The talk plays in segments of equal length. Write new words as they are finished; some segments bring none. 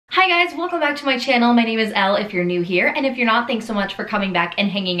Hi guys, welcome back to my channel. My name is Elle if you're new here, and if you're not, thanks so much for coming back and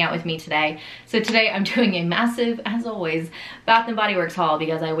hanging out with me today. So today I'm doing a massive, as always, Bath & Body Works haul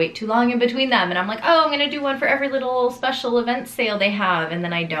because I wait too long in between them and I'm like, oh, I'm gonna do one for every little special event sale they have, and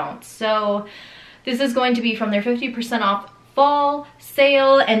then I don't. So this is going to be from their 50% off fall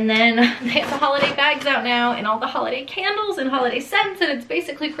sale, and then they have the holiday bags out now and all the holiday candles and holiday scents, and it's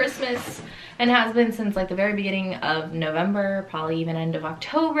basically Christmas and has been since like the very beginning of November, probably even end of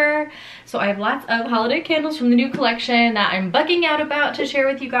October. So I have lots of holiday candles from the new collection that I'm bugging out about to share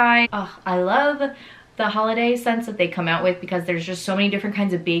with you guys. Oh, I love the holiday scents that they come out with because there's just so many different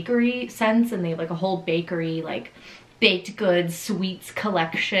kinds of bakery scents, and they have like a whole bakery, like baked goods, sweets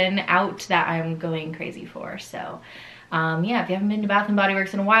collection out that I'm going crazy for. So yeah, if you haven't been to Bath & Body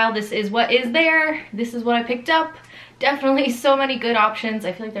Works in a while, this is what is there. This is what I picked up. Definitely so many good options.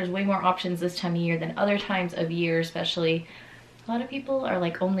 I feel like there's way more options this time of year than other times of year, especially. A lot of people are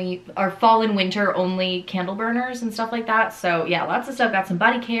like are fall and winter only candle burners and stuff like that. So yeah, lots of stuff. Got some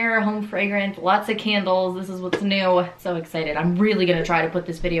body care, home fragrance, lots of candles. This is what's new. So excited. I'm really gonna try to put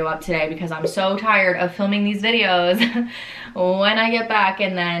this video up today because I'm so tired of filming these videos when I get back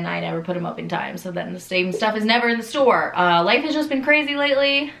and then I never put them up in time. So then the same stuff is never in the store. Life has just been crazy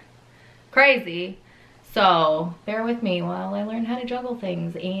lately. Crazy. So bear with me while I learn how to juggle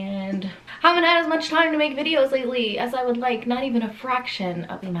things, and haven't had as much time to make videos lately as I would like, not even a fraction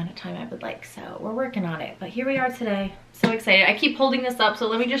of the amount of time I would like. So we're working on it, but here we are today. So excited. I keep holding this up, so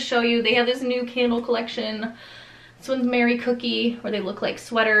let me just show you. They have this new candle collection. This one's Merry Cookie, where they look like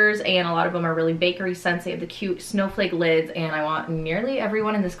sweaters, and a lot of them are really bakery scents. They have the cute snowflake lids, and I want nearly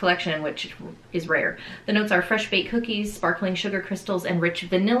everyone in this collection, which is rare. The notes are fresh baked cookies, sparkling sugar crystals, and rich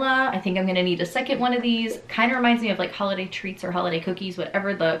vanilla. I think I'm gonna need a second one of these. Kind of reminds me of like holiday treats or holiday cookies,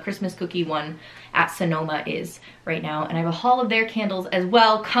 whatever the Christmas cookie one at Sonoma is right now. And I have a haul of their candles as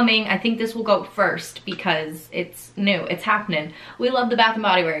well coming. I think this will go first because it's new, it's happening. We love the Bath &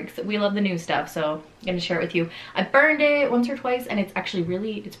 Body Works. We love the new stuff, so I'm gonna share it with you. I burned it once or twice and it's actually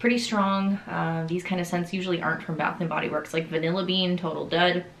it's pretty strong. These kind of scents usually aren't from Bath & Body Works, like Vanilla Bean, Total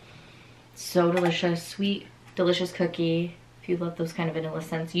Dud. So delicious, sweet, delicious cookie. If you love those kind of vanilla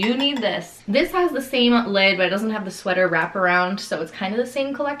scents, you need this. This has the same lid, but it doesn't have the sweater wraparound, so it's kind of the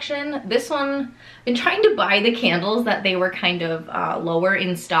same collection. This one, I've been trying to buy the candles that they were kind of lower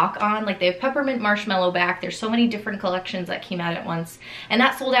in stock on. Like they have peppermint marshmallow back. There's so many different collections that came out at once, and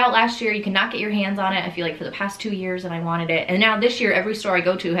that sold out last year. You cannot get your hands on it, I feel like, for the past 2 years, and I wanted it. And now this year, every store I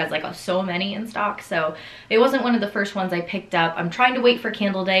go to has like so many in stock, so it wasn't one of the first ones I picked up. I'm trying to wait for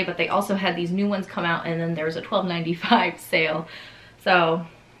Candle Day, but they also had these new ones come out, and then there was a $12.95 sale. So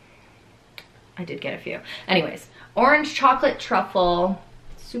I did get a few. Anyways, orange chocolate truffle,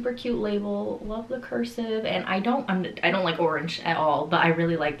 super cute label, love the cursive, and I don't like orange at all, but I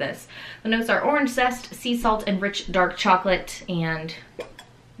really like this. The notes are orange zest, sea salt, and rich dark chocolate, and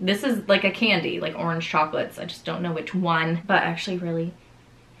this is like a candy, like orange chocolates. I just don't know which one, but I actually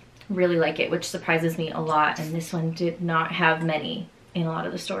really like it, which surprises me a lot, and this one did not have many in a lot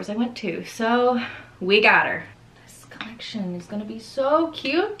of the stores I went to, so we got her. Collection is gonna be so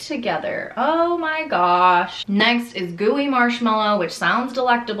cute together. Oh my gosh. Next is Gooey Marshmallow, which sounds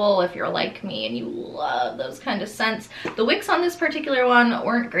delectable if you're like me and you love those kind of scents. The wicks on this particular one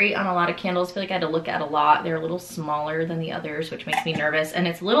weren't great on a lot of candles. I feel like I had to look at a lot. They're a little smaller than the others, which makes me nervous, and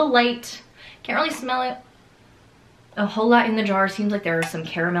it's a little light. Can't really smell it a whole lot in the jar. Seems like there are some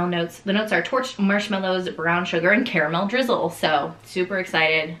caramel notes. The notes are torched marshmallows, brown sugar, and caramel drizzle. So super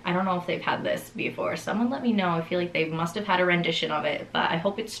excited. I don't know if they've had this before. Someone let me know. I feel like they must have had a rendition of it, but I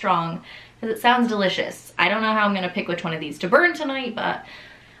hope it's strong because it sounds delicious. I don't know how I'm gonna pick which one of these to burn tonight, but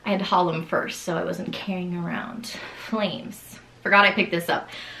I had to haul them first so I wasn't carrying around flames. Forgot I picked this up.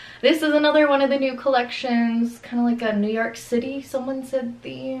 This is another one of the new collections, kind of like a New York City, someone said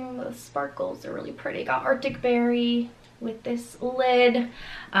theme. The sparkles are really pretty. Got Arctic Berry with this lid.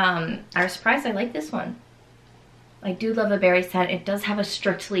 I was surprised I like this one. I do love a berry scent. It does have a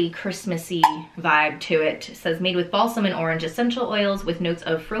strictly Christmassy vibe to it. It says made with balsam and orange essential oils with notes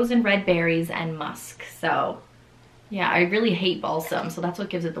of frozen red berries and musk. So yeah, I really hate balsam, so that's what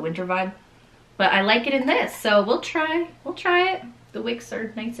gives it the winter vibe. But I like it in this, so we'll try it. The wicks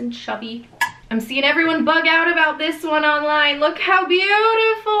are nice and chubby. I'm seeing everyone bug out about this one online. Look how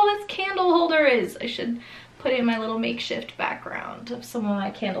beautiful this candle holder is. I should put it in my little makeshift background of some of my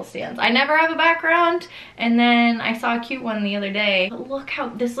candle stands. I never have a background, and then I saw a cute one the other day. But look how,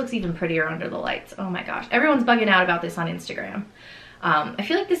 this looks even prettier under the lights. Oh my gosh. Everyone's bugging out about this on Instagram. I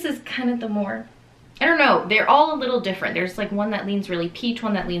feel like this is kind of the more, I don't know, they're all a little different. There's like one that leans really peach,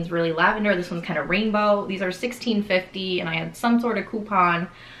 one that leans really lavender. This one's kind of rainbow. These are $16.50, and I had some sort of coupon.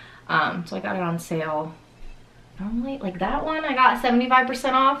 So I got it on sale. Normally, like that one, I got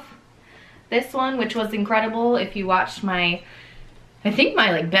 75% off. This one, which was incredible, if you watched my, I think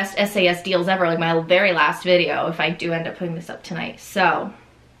my like best SAS deals ever, like my very last video, if I do end up putting this up tonight. So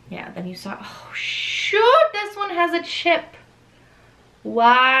yeah, then you saw, oh shoot, this one has a chip.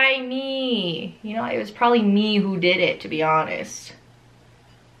 Why me? You know, it was probably me who did it, to be honest.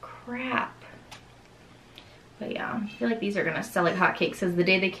 Crap. But yeah, I feel like these are gonna sell like hotcakes, because the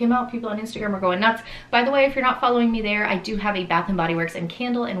day they came out, people on Instagram were going nuts. By the way, if you're not following me there, I do have a Bath & Body Works and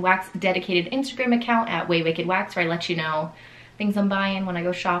candle and wax dedicated Instagram account at Way Wicked Wax, where I let you know things I'm buying when I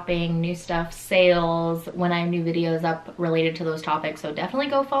go shopping, new stuff, sales, when I have new videos up related to those topics. So definitely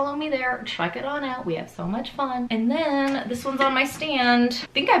go follow me there, check it on out. We have so much fun. And then this one's on my stand. I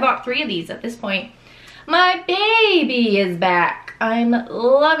think I bought 3 of these at this point. My baby is back. I'm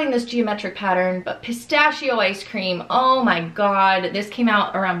loving this geometric pattern, but pistachio ice cream, oh my god. This came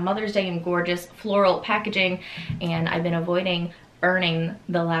out around Mother's Day in gorgeous floral packaging, and I've been avoiding burning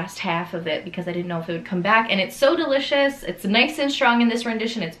the last half of it because I didn't know if it would come back. And it's so delicious. It's nice and strong in this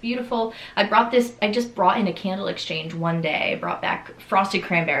rendition. It's beautiful. I just brought in a candle exchange one day. I brought back frosted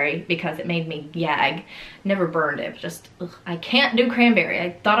cranberry because it made me gag. Never burned it, just, ugh, I can't do cranberry.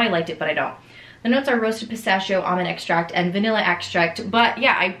 I thought I liked it, but I don't. The notes are roasted pistachio, almond extract, and vanilla extract. But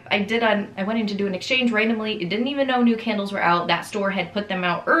yeah, I went in to do an exchange randomly. I didn't even know new candles were out. That store had put them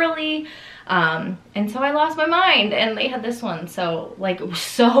out early. And so I lost my mind, and they had this one. So like, it was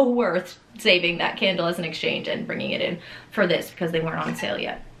so worth saving that candle as an exchange and bringing it in for this because they weren't on sale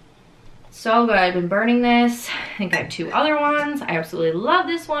yet. So good. I've been burning this. I think I have 2 other ones. I absolutely love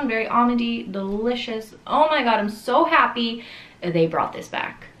this one. Very almondy, delicious. Oh my god, I'm so happy they brought this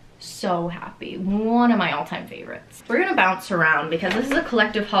back. So happy. One of my all-time favorites. We're gonna bounce around because this is a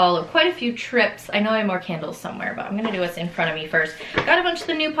collective haul of quite a few trips. I know I have more candles somewhere, but I'm gonna do what's in front of me first. Got a bunch of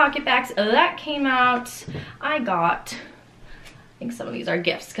the new pocket bags that came out. I think some of these are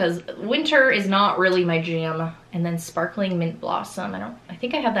gifts because winter is not really my jam. And then sparkling mint blossom. I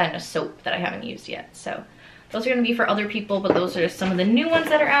think I have that in a soap that I haven't used yet. So those are gonna be for other people, but those are some of the new ones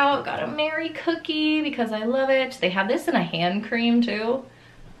that are out. Got a Mary cookie because I love it. They have this in a hand cream too,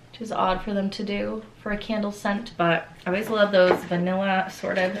 which is odd for them to do for a candle scent, but I always love those vanilla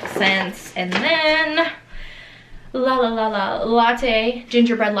sort of scents. And then latte,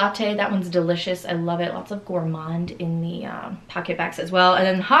 gingerbread latte. That one's delicious. I love it. Lots of gourmand in the pocket bags as well. And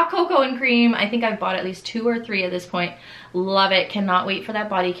then hot cocoa and cream. I think I've bought at least 2 or 3 at this point. Love it. Cannot wait for that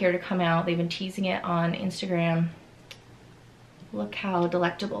body care to come out. They've been teasing it on Instagram. Look how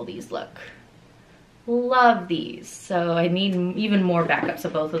delectable these look. Love these. So I need even more backups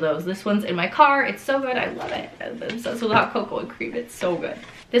of both of those. This one's in my car. It's so good. I love it. I'm obsessed with hot cocoa and cream. It's so good.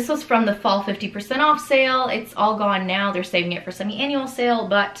 This was from the fall 50% off sale. It's all gone now. They're saving it for semi-annual sale,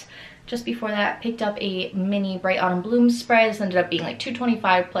 but just before that, picked up a mini Bright Autumn Bloom spray. This ended up being like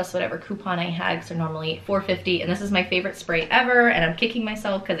 $2.25 plus whatever coupon I had, because they're normally $4.50, and this is my favorite spray ever, and I'm kicking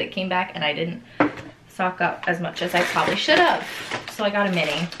myself because it came back and I didn't stock up as much as I probably should have. So I got a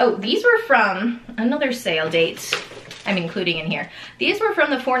mini. Oh, these were from another sale date I'm including in here. These were from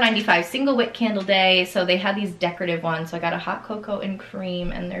the $4.95 single wick candle day. So they had these decorative ones. So I got a hot cocoa and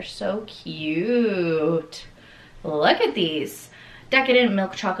cream, and they're so cute. Look at these. Decadent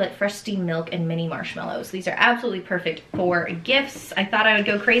milk chocolate, fresh steamed milk, and mini marshmallows. These are absolutely perfect for gifts. I thought I would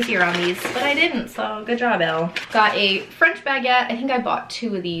go crazier on these, but I didn't, so good job, Elle. Got a French baguette. I think I bought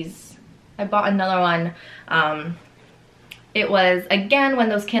 2 of these. I bought another one. It was, again, when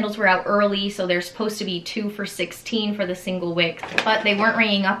those candles were out early, so they're supposed to be 2 for $16 for the single wick, but they weren't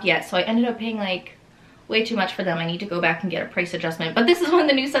ringing up yet, so I ended up paying like way too much for them. I need to go back and get a price adjustment, but this is one of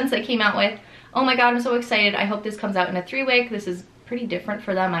the new scents they came out with. Oh my god, I'm so excited. I hope this comes out in a 3-wick. This is pretty different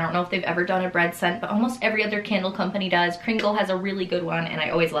for them. I don't know if they've ever done a bread scent, but almost every other candle company does. Kringle has a really good one, and I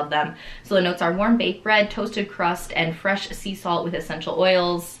always love them. So the notes are warm baked bread, toasted crust, and fresh sea salt with essential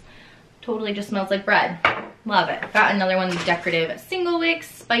oils. Totally just smells like bread. Love it. Got another one, decorative single wick,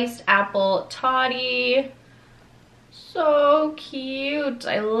 spiced apple toddy. So cute.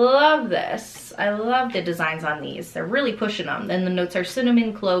 I love this. I love the designs on these. They're really pushing them. Then the notes are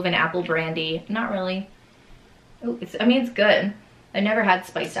cinnamon, clove, and apple brandy. Not really. Oh, I mean, it's good. I never had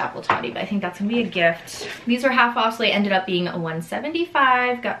spiced apple toddy, but I think that's gonna be a gift. These were half off, so they ended up being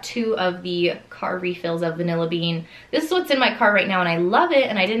 $1.75. Got 2 of the car refills of vanilla bean. This is what's in my car right now, and I love it,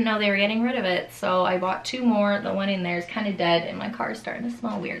 and I didn't know they were getting rid of it, so I bought 2 more. The one in there is kind of dead, and my car is starting to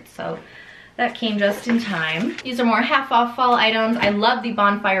smell weird, so That came just in time. These are more half off fall items. I love the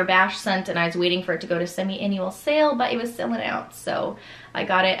Bonfire Bash scent and I was waiting for it to go to semi-annual sale, but it was selling out. So I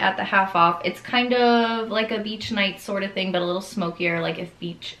got it at the half off. It's kind of like a beach night sort of thing, but a little smokier, like if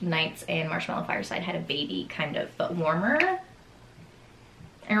Beach Nights and Marshmallow Fireside had a baby kind of, but warmer.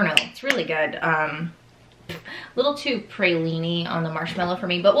 I don't know, it's really good. A little too praline-y on the marshmallow for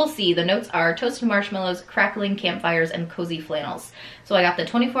me, but we'll see. The notes are toasted marshmallows, crackling campfires, and cozy flannels. So I got the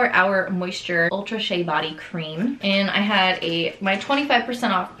 24-hour moisture ultra shea body cream, and I had my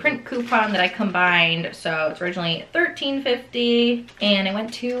 25% off print coupon that I combined. So it's originally $13.50 and it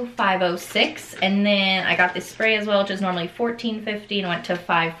went to $5.06, and then I got this spray as well, which is normally $14.50 and went to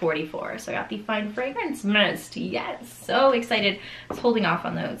 $5.44. So I got the Fine Fragrance Mist. Yes, so excited. I was holding off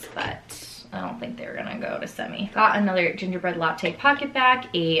on those, but I don't think they're gonna go to semi. Got another gingerbread latte pocket back,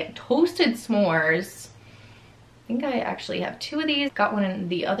 a toasted s'mores. I think I actually have 2 of these. Got one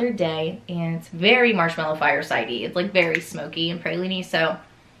the other day and it's very Marshmallow Fireside-y. It's like very smoky and praline-y, so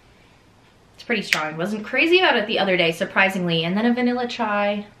it's pretty strong. Wasn't crazy about it the other day, surprisingly. And then a vanilla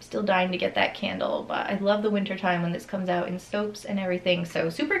chai. Still dying to get that candle, but I love the winter time when this comes out in soaps and everything, so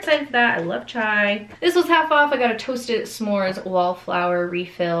super excited for that. I love chai. This was half off. I got a toasted s'mores wallflower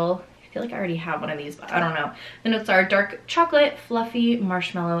refill. I feel like I already have one of these, but I don't know. The notes are dark chocolate, fluffy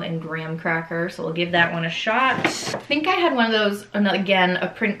marshmallow, and graham cracker. So we'll give that one a shot. I think I had one of those, again, a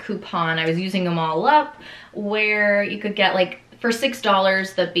print coupon. I was using them all up where you could get like for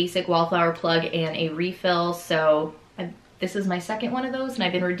 $6 the basic wallflower plug and a refill. So this is my second one of those, and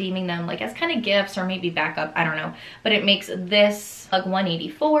I've been redeeming them like as kind of gifts or maybe backup, I don't know. But it makes this plug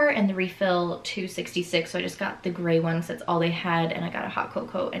 $184 and the refill $266. So I just got the gray one, so that's all they had, and I got a hot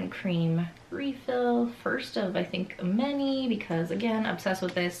cocoa and cream refill, first of I think many, because again, obsessed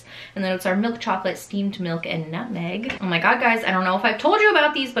with this. And the notes are milk chocolate, steamed milk, and nutmeg. Oh my god, guys, I don't know if I've told you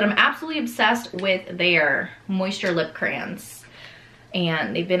about these, but I'm absolutely obsessed with their moisture lip crayons.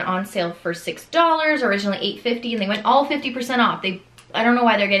 And they've been on sale for $6, originally $8.50, and they went all 50% off. I don't know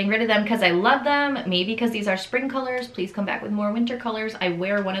why they're getting rid of them, because I love them. Maybe because these are spring colors. Please come back with more winter colors. I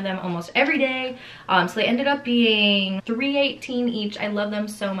wear one of them almost every day. So they ended up being $3.18 each. I love them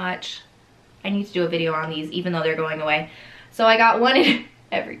so much. I need to do a video on these, even though they're going away. So I got one in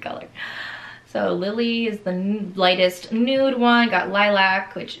every color. So Lily is the lightest nude one. Got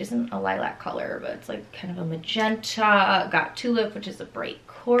lilac, which isn't a lilac color, but it's like kind of a magenta. Got tulip, which is a bright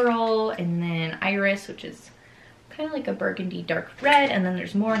coral. And then iris, which is kind of like a burgundy dark red. And then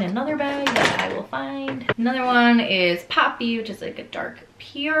there's more in another bag that I will find. Another one is poppy, which is like a dark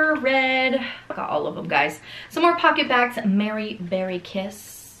pure red. Got all of them, guys. Some more pocket bags. Mary Berry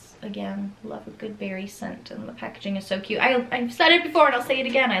Kiss. Again, love a good berry scent, and the packaging is so cute. I've said it before and I'll say it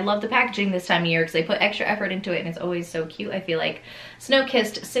again. I love the packaging this time of year because they put extra effort into it and it's always so cute. I feel like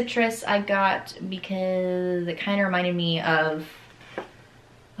Snow-Kissed Citrus I got because it kind of reminded me of,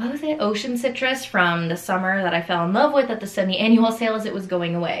 what was it? Ocean Citrus from the summer that I fell in love with at the semi-annual sale as it was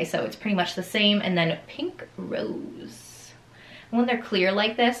going away. So it's pretty much the same. And then Pink Rose. And when they're clear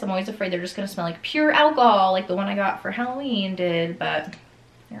like this, I'm always afraid they're just gonna smell like pure alcohol like the one I got for Halloween did, but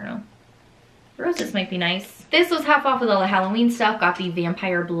I don't know. Roses might be nice. This was half off with all the Halloween stuff. Got the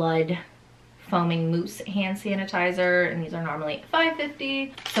Vampire Blood Foaming Mousse hand sanitizer, and these are normally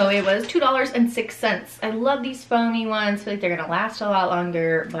 $5.50. So it was $2.06. I love these foamy ones. I feel like they're gonna last a lot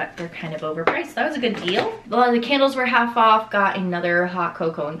longer, but they're kind of overpriced. That was a good deal. A lot of the candles were half off. Got another hot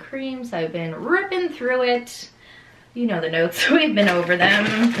cocoa and cream, so I've been ripping through it. You know the notes, we've been over them.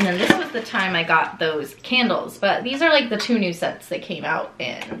 And then this was the time I got those candles, but these are like the 2 new sets that came out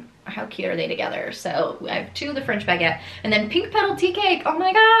in. How cute are they together? So I have 2 of the French baguette, and then Pink Petal Tea Cake. Oh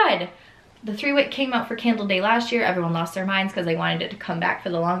my god! The 3-wick came out for Candle Day last year. Everyone lost their minds because they wanted it to come back for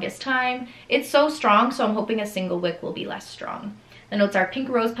the longest time. It's so strong, so I'm hoping a single wick will be less strong. The notes are pink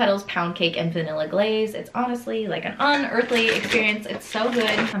rose petals, pound cake, and vanilla glaze. It's honestly like an unearthly experience. It's so good.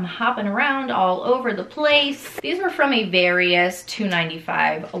 I'm hopping around all over the place. These were from a Various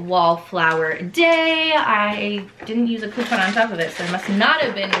 $2.95 Wallflower Day. I didn't use a coupon on top of it, so there must not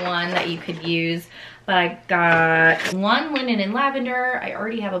have been one that you could use. But I got one linen and lavender. I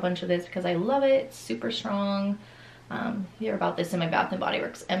already have a bunch of this because I love it. It's super strong. Hear about this in my Bath & Body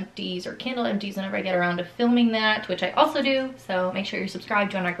Works empties or candle empties whenever I get around to filming that, which I also do. So make sure you're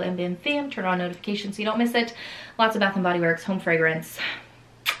subscribed, join our GlamBAM fam, turn on notifications so you don't miss it. Lots of Bath & Body Works home fragrance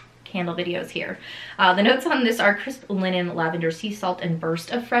candle videos here. The notes on this are crisp linen, lavender, sea salt, and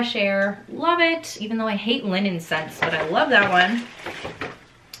burst of fresh air. Love it, even though I hate linen scents, but I love that one.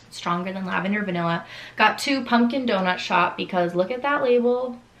 Stronger than lavender vanilla. Got 2 pumpkin donut shop because look at that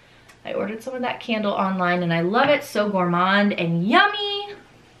label. I ordered some of that candle online and I love it. So gourmand and yummy.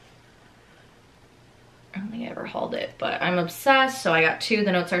 hauled it, but I'm obsessed, so I got 2.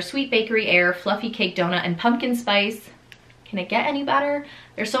 The notes are Sweet Bakery Air, Fluffy Cake Donut, and Pumpkin Spice. Can it get any better?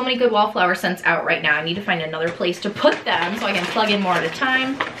 There's so many good wallflower scents out right now. I need to find another place to put them so I can plug in more at a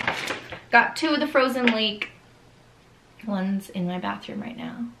time. Got 2 of the Frozen Lake ones in my bathroom right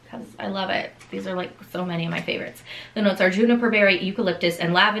now because I love it. These are like so many of my favorites. The notes are juniper berry, eucalyptus,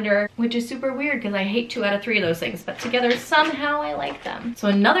 and lavender, which is super weird because I hate 2 out of 3 of those things, but together somehow I like them. So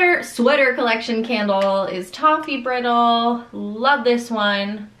another sweater collection candle is Toffee Brittle. Love this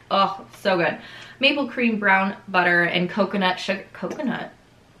one. Oh, so good. Maple cream, brown butter, and coconut sugar. Coconut?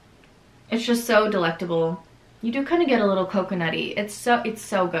 It's just so delectable. You do kind of get a little coconutty. It's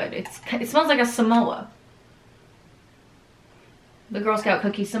so good. It smells like a Samoa. The Girl Scout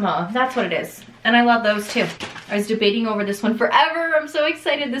cookie Samoa. That's what it is. And I love those too. I was debating over this one forever. I'm so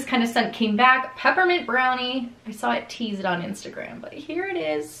excited this kind of scent came back. Peppermint brownie. I saw it teased on Instagram, but here it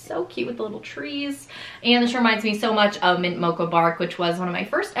is. So cute with the little trees. And this reminds me so much of Mint Mocha Bark, which was one of my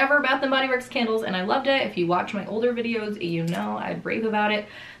first ever Bath & Body Works candles, and I loved it. If you watch my older videos, you know I rave about it.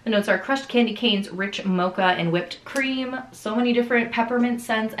 The notes are crushed candy canes, rich mocha, and whipped cream. So many different peppermint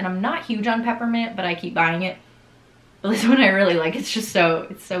scents, and I'm not huge on peppermint, but I keep buying it. But this one I really like. It's so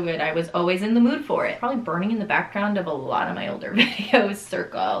good. I was always in the mood for it. Probably burning in the background of a lot of my older videos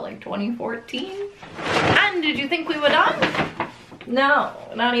circa like 2014. And did you think we were done? No,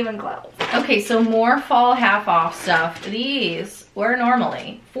 not even close. Okay, so more fall half off stuff. These were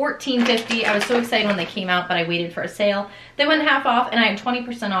normally $14.50. I was so excited when they came out, but I waited for a sale. They went half off and I had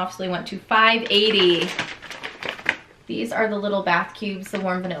 20% off, so they went to $5.80. These are the little bath cubes, the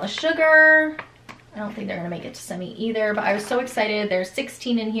warm vanilla sugar. I don't think they're gonna make it to semi either, but I was so excited. There's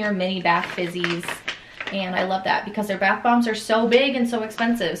 16 in here, mini bath fizzies. And I love that because their bath bombs are so big and so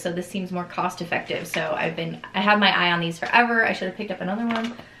expensive. So this seems more cost effective. So I had my eye on these forever. I should have picked up another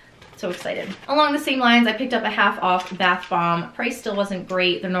one. So excited. Along the same lines, I picked up a half off bath bomb. Price still wasn't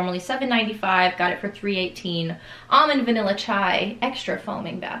great. They're normally $7.95. Got it for $3.18. Almond vanilla chai, extra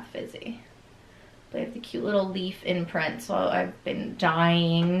foaming bath fizzy. They have the cute little leaf imprint. So I've been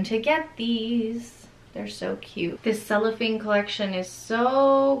dying to get these. They're so cute. This cellophane collection is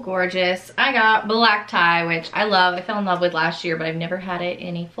so gorgeous. I got black tie, which I love. I fell in love with last year, but I've never had it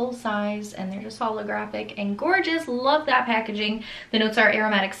in a full size, and they're just holographic and gorgeous. Love that packaging. The notes are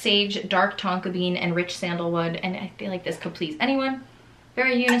aromatic sage, dark tonka bean, and rich sandalwood, and I feel like this could please anyone.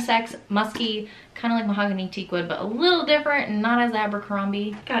 Very unisex, musky, kind of like mahogany teakwood, but a little different and not as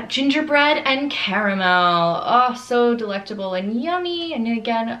Abercrombie. Got gingerbread and caramel. Oh, so delectable and yummy. And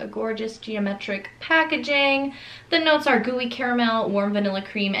again, a gorgeous geometric packaging. The notes are gooey caramel, warm vanilla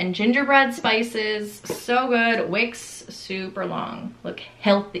cream, and gingerbread spices. So good. Wicks super long. Look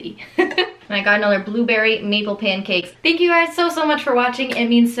healthy. And I got another blueberry maple pancakes. Thank you guys so much for watching. It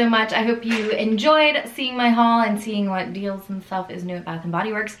means so much. I hope you enjoyed seeing my haul and seeing what deals and stuff is new at Bath &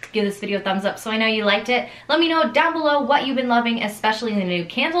 Body Works. Give this video a thumbs up so I know you liked it. Let me know down below what you've been loving, especially the new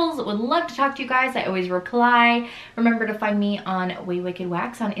candles. Would love to talk to you guys. I always reply. Remember to find me on Way Wicked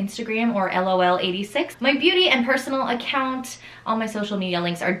Wax on Instagram or LOL86. My beauty and personal account. All my social media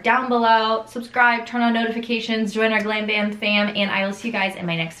links are down below. Subscribe, turn on notifications, join our GlamBAM fam, and I will see you guys in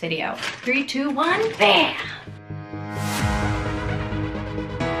my next video. 3, 2, 1, bam!